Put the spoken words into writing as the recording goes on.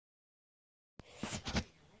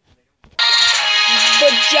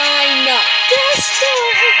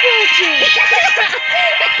Hey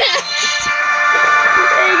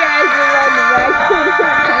guys, we're on the back.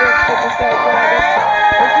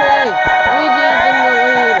 Okay, Luigi's in the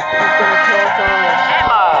lead. He's gonna kill us all.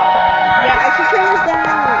 Yeah, I should turn this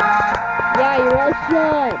down. Yeah, you all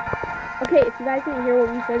should. Okay, if you guys didn't hear what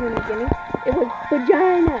we said in the beginning, it was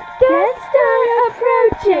vagina. Death Star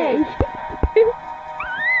approaching.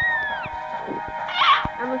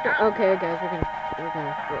 Okay, guys, we're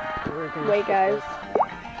gonna Wait, skip guys. this.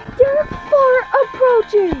 Death Star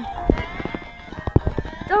approaching.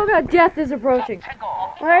 Oh god, death is approaching.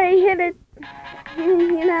 Alright, hit it.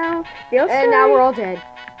 You know. And now we're all dead.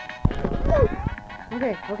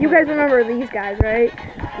 Okay. You guys remember these guys, right?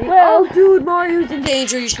 Oh, dude, Mario's in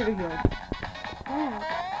danger. You should have healed.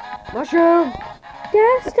 Mushroom.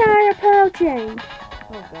 Death Star approaching.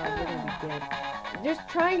 Oh god, we're gonna be dead. Just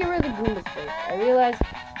try and get rid of the Goomba space. I realize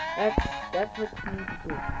that's what you need to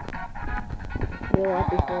do. Heal up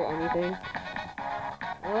before anything.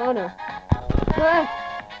 Oh no. Ah.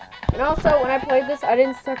 And also, when I played this, I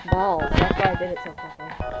didn't suck balls. That's why I did it so quickly.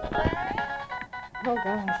 Oh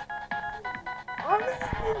gosh.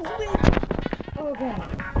 Oh god.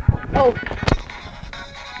 Oh.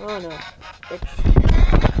 Oh no.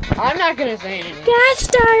 I'm not gonna say anything. Death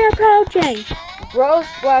Star approaching. Rose,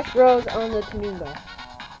 splash, rose on the Tanimba.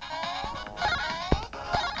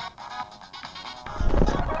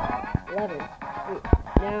 Love it. Wait.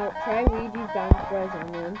 Now try Luigi's bounce throws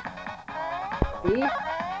on them. B,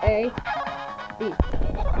 A, B.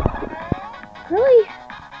 Really?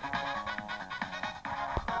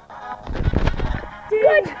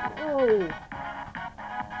 What? Oh.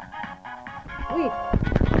 Wait.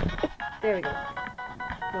 There we go.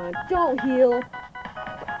 Come on, don't heal.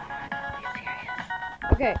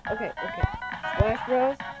 Okay. Splash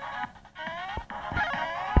Rose.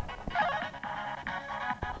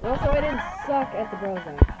 Also, I didn't suck at the bros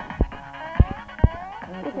action.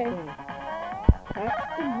 That's Okay. the thing. That's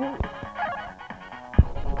the root.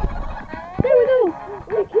 There we go.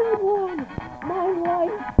 We killed one. My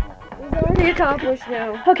life is already accomplished now.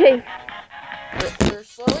 Okay. We're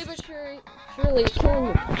slowly but surely killing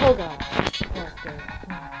them. Oh god. That's good.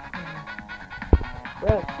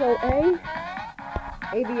 Rose. So A.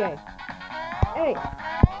 ABA. A.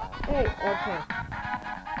 Okay.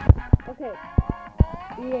 Okay.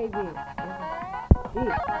 BAB. B.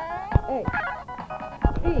 A.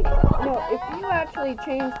 B. No, if you actually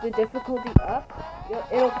change the difficulty up,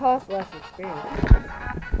 it'll cost less experience.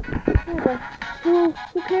 Who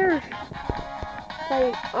cares?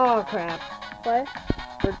 Like, Oh crap. what?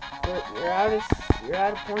 You're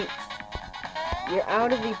out of points. You're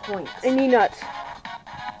out of the points. I need nuts.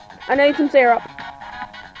 I need some syrup.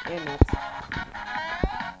 And nuts.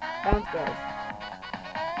 Bounce goes.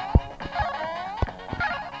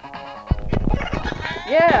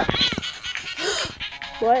 Yeah!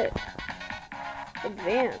 What?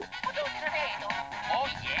 Advance.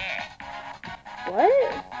 What?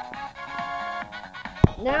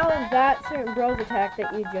 Now that certain bros attack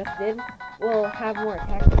that you just did will have more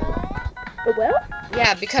attack damage. It will?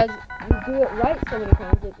 Yeah, because you do it right so many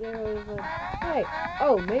times that there was like, hey,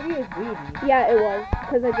 oh, maybe it was Luigi. Yeah, it was.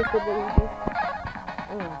 Because I just did the Luigi.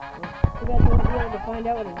 Oh, well, too bad you won't be able to find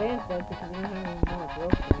out what advance does because you don't have any more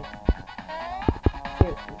growth points.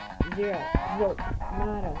 Zero. Zero.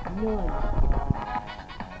 Nada. None.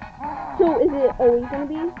 So is it always gonna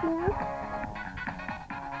be more?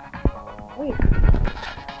 Wait.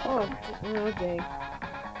 Oh, okay.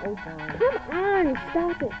 Oh, fine. Come on,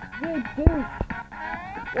 stop it. Good dude.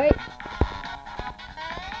 Wait.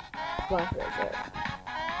 Splash right there.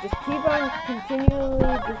 Just keep on continually,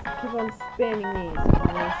 just keep on spamming these,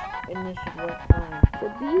 and this should work fine.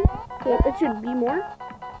 Should be? So it should be more?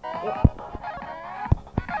 Yep.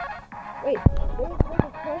 Wait, there was like a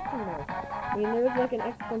question mark. I mean, there was like an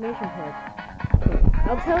exclamation point. Okay,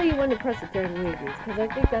 I'll tell you when to press it during Luigi's, because I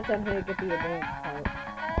think that's how you get the advanced part.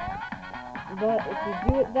 But if you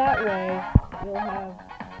do it that way, you'll have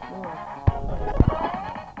more.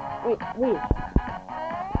 Wait.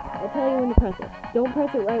 I'll tell you when to press it. Don't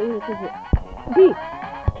press it right when it says it. B!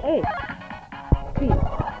 A! B!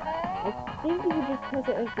 I think you can just press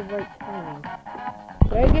it at the right timing.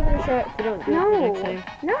 Should I give it a shot if you don't do it the next time?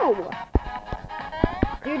 No.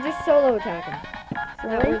 Dude, just solo attack him. It's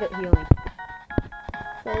not worth it healing.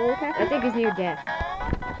 Solo attack? I think he's near death.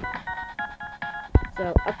 So,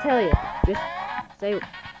 I'll tell you. Just say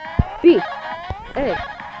B! A!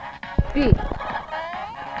 B!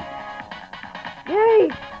 Yay!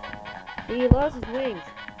 He lost his wings.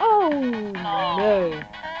 Oh no!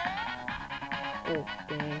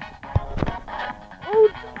 Okay. Oh!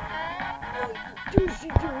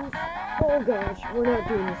 Douchey-doos. Oh gosh, we're not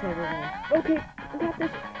doing this ever again. Okay, I got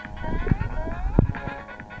this.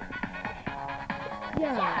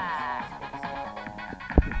 Yeah.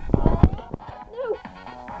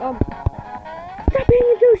 No. Stop being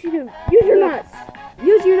a douchey-doo. Use your nuts.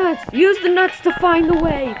 Use your nuts. Use the nuts to find the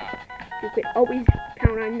way. You could always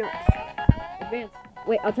count on nuts. Advance.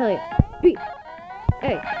 Wait, I'll tell you. B.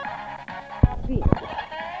 A. B.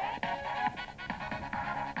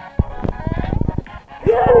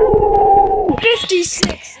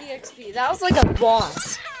 56 EXP. That was like a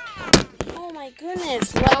boss. Oh my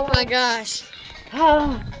goodness. Oh my gosh.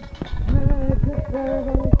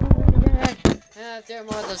 If there are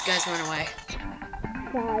more of those guys, run away.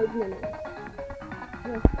 5 minutes.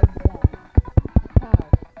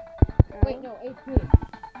 Wait, no, HP.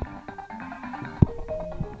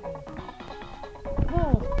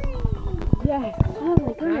 Oh, yes. Oh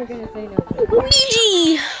my I'm not goodness. gonna say no.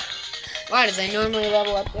 Luigi! Why, do they normally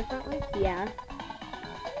level up differently? Yeah.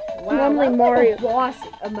 Wow, Normally that's Mario. like a boss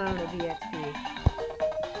amount of EXP.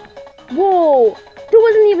 Whoa! There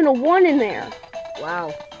wasn't even a 1 in there.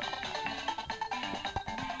 Wow.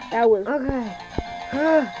 That was. Okay.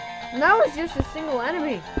 That was just a single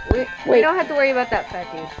enemy. We Wait. don't have to worry about that fat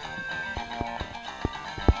dude.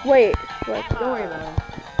 Wait. What? Don't worry about him.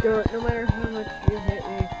 No matter how much you hit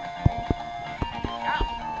me.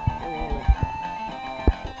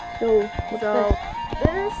 So, So,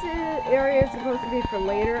 this area is supposed to be for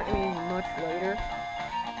later. I mean, much later.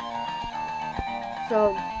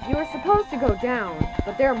 So, you were supposed to go down,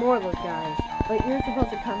 but there are more of those guys. But you're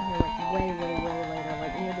supposed to come here like way later,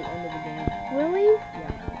 like near the end of the game. really?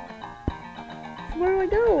 Yeah. So where do I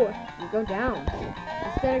go? You go down.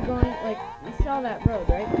 Instead of going, like, you saw that road,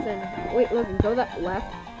 right? It said, wait, look, go that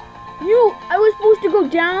left. I was supposed to go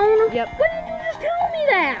down? Yep. Why didn't you just tell me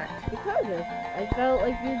that? Because I felt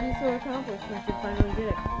like you'd be so accomplished once you finally did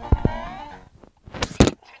it.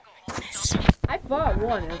 I fought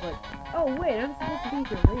one, and I was like, oh wait, I'm supposed to be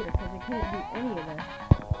here later because I can't do any of this.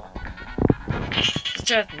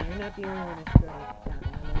 Trust me, you're not the only one who's screwed up down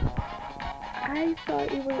there. I thought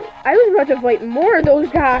you were. I was about to fight more of those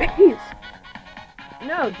guys.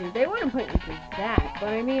 No, dude, they wouldn't put you through that, but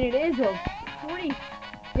I mean, it is a pretty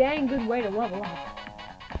dang good way to level up.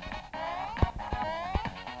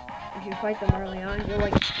 If you fight them early on, you're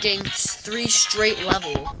like getting 3 straight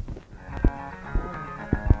level.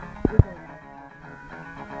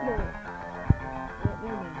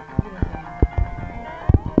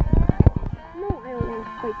 No, I don't want to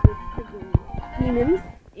fight those freaking demons.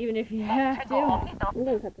 Even if you have to. I'm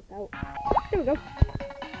gonna cut this out. There we go.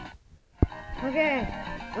 Okay,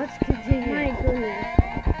 let's continue. My goodness.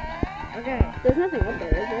 Okay. There's nothing up there,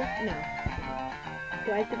 is there? No.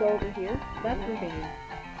 Do I have to go over here? That's the thing.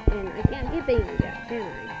 And I can't get beans yet, can I?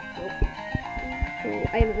 Nope. So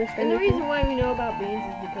I haven't missed And the anything. reason why we know about beans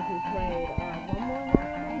is because we played one more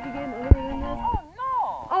Mario Luigi game other than this. Oh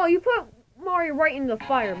no! Oh, you put Mario right in the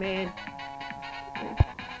fire, man.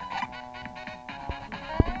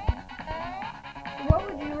 So what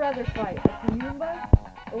would you rather fight, a Koopa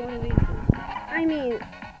or one of these two? I mean,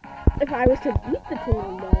 if I was to beat the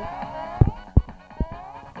Koopa,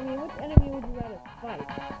 I mean, which enemy would you rather fight?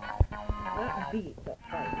 Not beat, but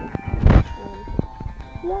fight.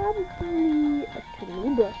 probably a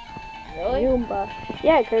Koopa. Really? Koopa.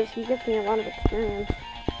 Yeah, because he gives me a lot of experience.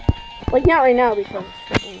 Like, not right now, because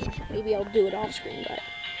maybe I'll do it off screen, but...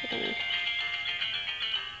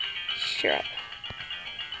 Shut up.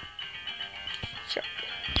 Shut up.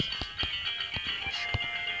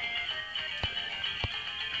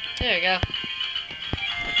 There we go.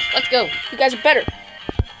 Let's go. You guys are better.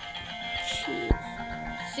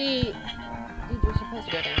 See, dude, you're supposed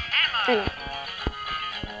to go down. I know.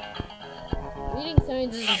 Reading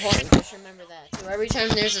signs is important, just remember that. So every time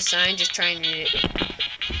there's a sign, just try and read it.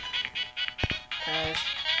 Because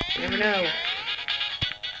you never know.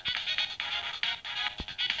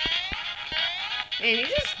 Man, you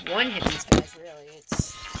just one-hit these guys, really.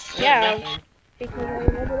 It's really Yeah. nothing. Because I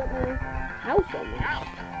leveled up my house so much.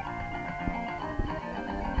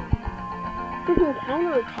 Freaking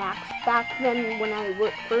counterattacks back then when I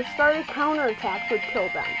first started, counterattacks would kill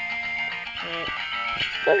them. Alright.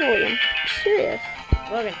 Totally, I'm serious.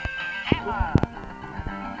 Logan.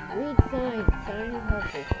 Read sign. Sign is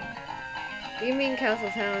helpful. Do you mean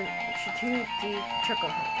Castletown? Should the Chuckle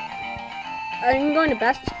Hut? I'm going to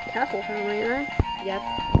Best Castle Town right now. Yep.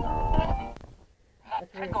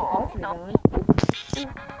 That's where you're supposed to be going.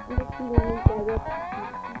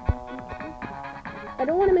 I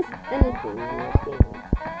don't want to miss anything in this game.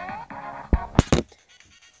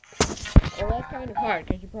 Well, that's kind of hard,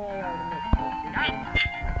 because you probably already missed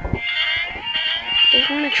it. Just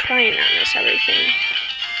want to try and not miss everything.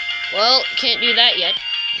 Well, can't do that yet.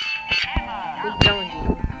 Good going,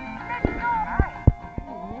 you.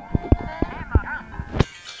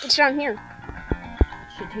 It's down here.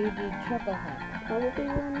 Strategic Trucker Hunt. Probably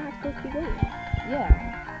where I'm not supposed to be going. Yeah.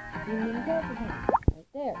 You mean Trucker Hunt. Right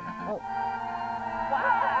there. Oh.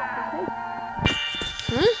 Okay.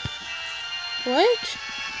 Huh? What?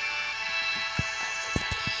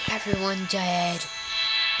 Everyone dead.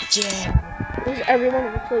 Dead. Is everyone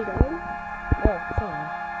actually dying? Oh, sorry.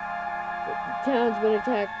 The town's been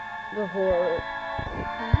attacked. The horror.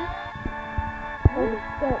 Oh,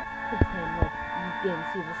 don't pretend like you didn't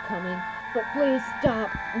see this coming. But please stop.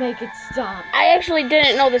 Make it stop. I actually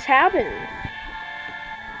didn't know this happened.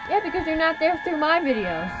 Yeah, because you're not there through my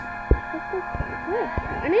videos.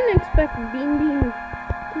 I didn't expect Bean.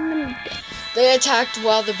 They attacked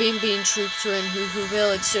while the Bean troops were in Hoo Hoo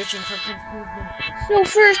Village searching for Prince Movement. So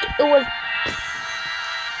first it was...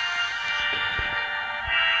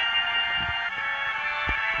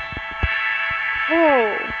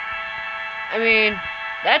 Oh. I mean,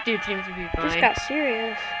 that dude seems to be fine. Just got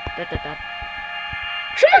serious. Da.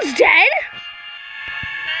 Someone's dead?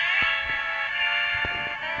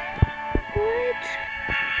 What?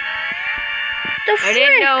 The frick? I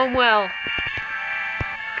didn't know him well.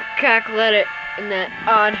 Cackletta in that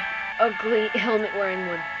odd, ugly helmet-wearing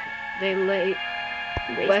one. They lay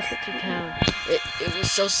west to town. It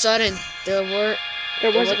was so sudden. There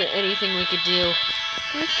wasn't anything we could do.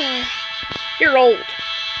 What the? You're old.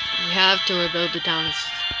 We have to rebuild the town as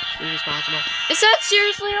soon as possible. Is that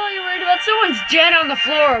seriously all you're worried about? Someone's dead on the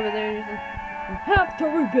floor over there. We have to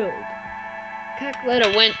rebuild.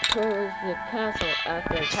 Cackletta went towards the castle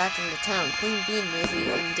after attacking the town. Queen Bean may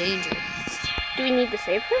be in danger. Do we need to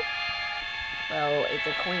save her? Well, it's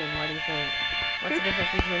a queen. What do you think? What's the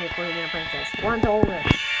difference between a queen and a princess? One's older.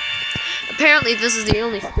 Apparently, this is the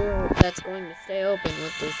only store that's going to stay open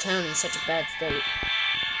with the town in such a bad state.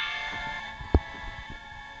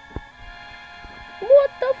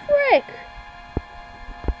 What the frick?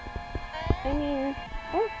 I mean,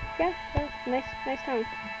 oh, yeah, nice town.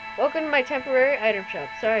 Welcome to my temporary item shop.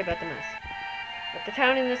 Sorry about the mess. With the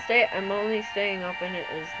town in this state, I'm only staying open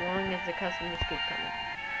as long as the customers keep coming.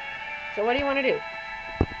 So what do you want to do?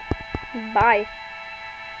 Buy.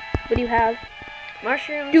 What do you have?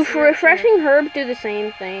 Mushrooms. Do refreshing herbs do the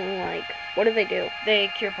same thing? Like, what do? They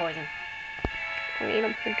cure poison. Can I eat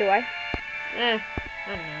them? Or do I? I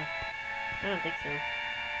don't know. I don't think so.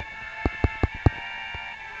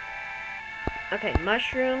 Okay,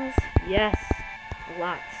 mushrooms. Yes.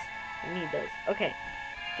 Lots. I need those. Okay.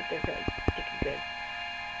 Think they're good. Think you're good.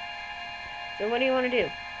 So what do you want to do?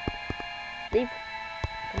 Leave.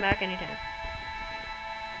 Come back anytime.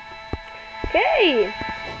 Okay.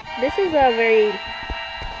 This is a very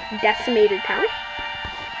decimated town.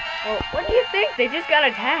 Well, what do you think? They just got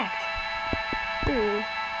attacked.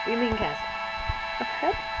 You mean castle?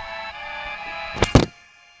 Okay.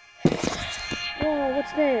 Whoa,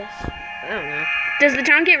 what's this? I don't know. Does the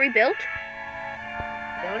town get rebuilt?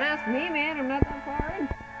 Don't ask me, man. I'm not that far in.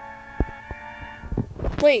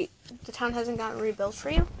 Wait, the town hasn't gotten rebuilt for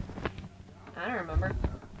you? I don't remember.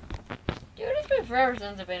 Dude, it's been forever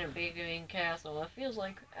since I've been in Big Green Castle. It feels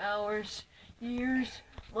like hours, years,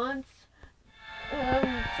 months,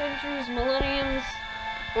 centuries, millenniums.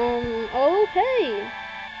 Okay.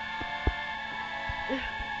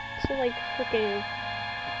 So, like, freaking...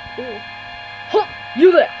 Ew. Huh!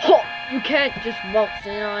 You there! Huh! You can't just waltz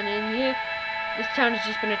on in here. This town has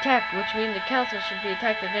just been attacked, which means the castle should be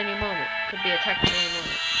attacked at any moment. Could be attacked at any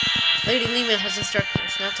moment. Lady Lehman has instructed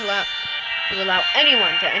us not to allow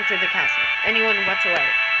anyone to enter the castle. Anyone whatsoever.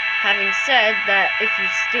 Having said that, if you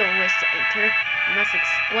still wish to enter, you must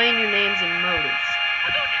explain your names and motives.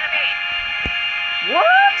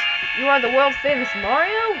 What? You are the world famous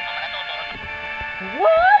Mario?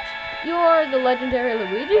 What? You are the legendary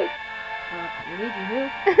Luigi? Luigi who?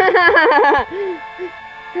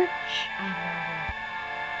 Shh, I know that.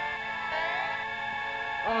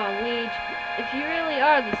 Aw, Luigi, if you really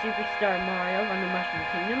are the superstar Mario from the Mushroom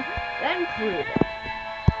Kingdom, then prove it.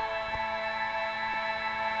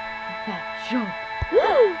 That jump.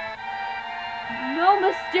 No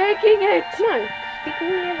mistaking it! Come on, speak to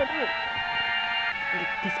me over time.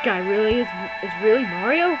 This guy really is really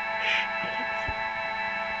Mario?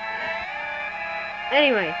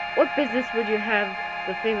 Anyway, what business would you have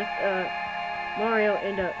the famous Mario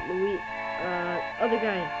and Luigi other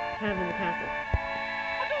guy have in the castle?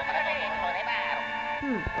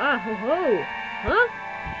 Ah, ho ho! Huh?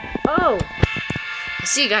 Oh! I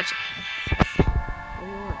see, gotcha. What do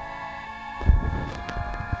you want?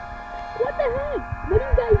 What the heck? What do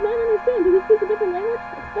you guys not understand? Do we speak a different language?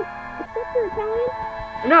 Except for Italian?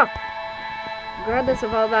 Enough! Regardless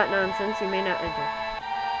of all that nonsense, you may not enter.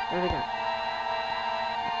 There we go.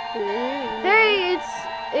 Hey,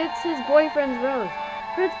 it's his boyfriend's Rose.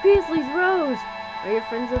 Prince Peasley's Rose. Are you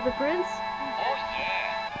friends with the prince? Oh,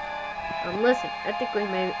 yeah. Listen, I think we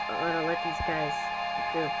may want to let these guys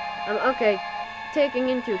through. Okay, taking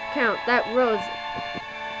into account that Rose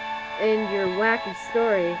and your wacky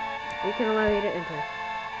story, we can allow you to enter.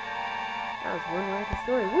 That was one wacky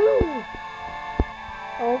story. Woo!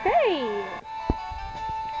 Okay.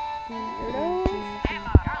 Weirdos.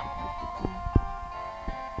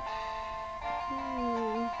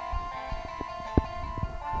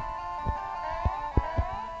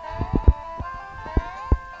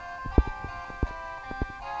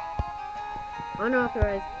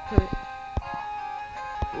 Unauthorized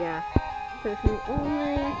yeah. Person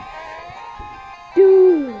only.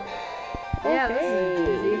 Dude. Yeah, Okay. this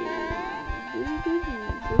is easy.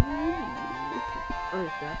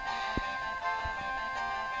 Understand.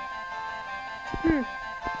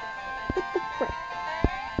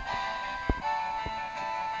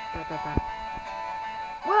 What the frick?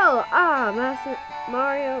 Well, Master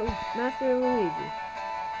Mario, Master Luigi.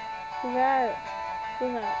 Who's that?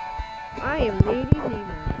 I am Lady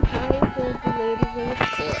Nemo, highest of the ladies in the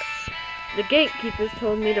court. The gatekeepers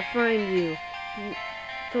told me to find you.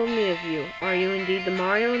 Told me of you. Are you indeed the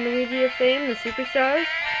Mario and Luigi of fame, the superstars?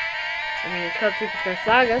 I mean, it's called Superstar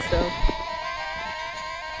Saga, so...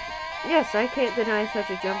 Yes, I can't deny such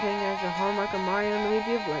a jumping as a hallmark of Mario and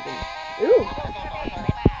Luigi of legend. Ooh.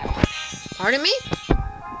 Pardon me?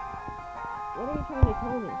 What are you trying to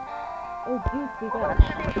tell me? Oh, do speak up.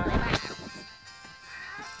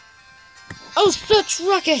 Oh, such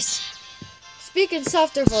ruckus! Speak in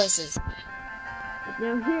softer voices.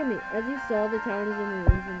 Now hear me. As you saw, the town is in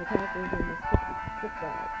ruins and the castle is in the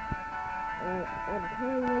shipwreck. At a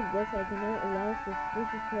time like this, I cannot allow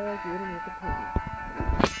suspicious pair like you to make a point.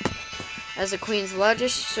 As the Queen's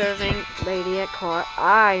largest serving lady at court,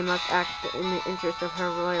 I must act in the interest of her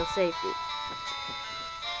royal safety.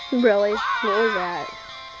 Really? What was that?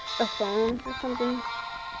 A phone or something?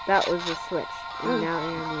 That was the switch. And now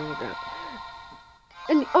they are on the ground.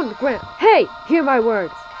 And on the ground. Hey! Hear my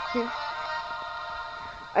words.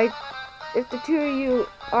 If the two of you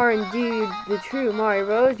are indeed the true Mario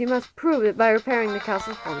Rose, you must prove it by repairing the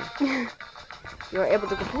castle's plumbing. If you are able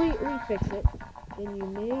to completely fix it, then you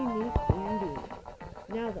may meet indeed.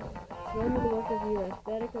 Now then, show me the work of your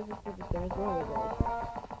aesthetic of the superstars Mario Rose.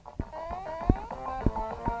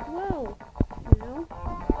 Well,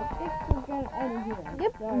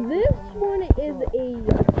 Yep, this one is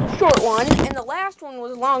a short one, and the last one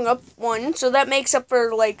was a long up one, so that makes up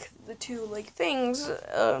for, like, the two, like, things.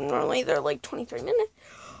 Normally they're, like, 23 minutes.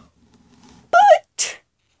 But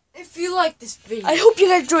if you like this video, I hope you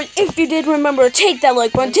guys enjoyed. If you did, remember, take that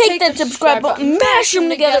like button, take that subscribe button, mash them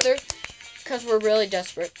together. Because we're really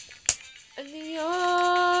desperate. In the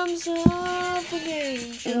arms of the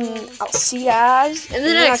angel. I'll see you guys In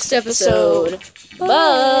the next episode.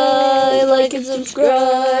 Bye. Like and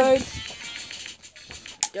subscribe.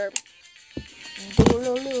 Derp.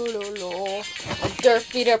 Do-lo-lo-lo-lo. Derp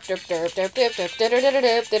derp derp derp derp derp derp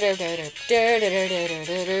derp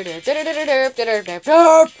derp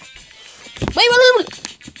derp.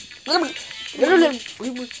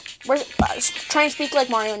 Wait. Try and speak like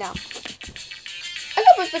Mario now. I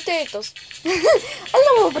love my potatoes. I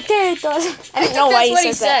love potatoes. I don't know why he That's what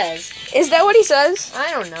he says that. says. Is that what he says?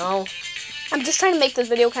 I don't know. I'm just trying to make this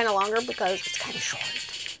video kind of longer because it's kind of short.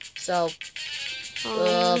 So,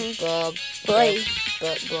 Boy. boy.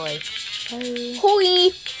 Hoi.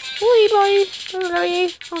 Hoi, boy.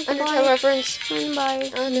 Undertale reference. Bye.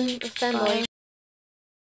 Fanboy.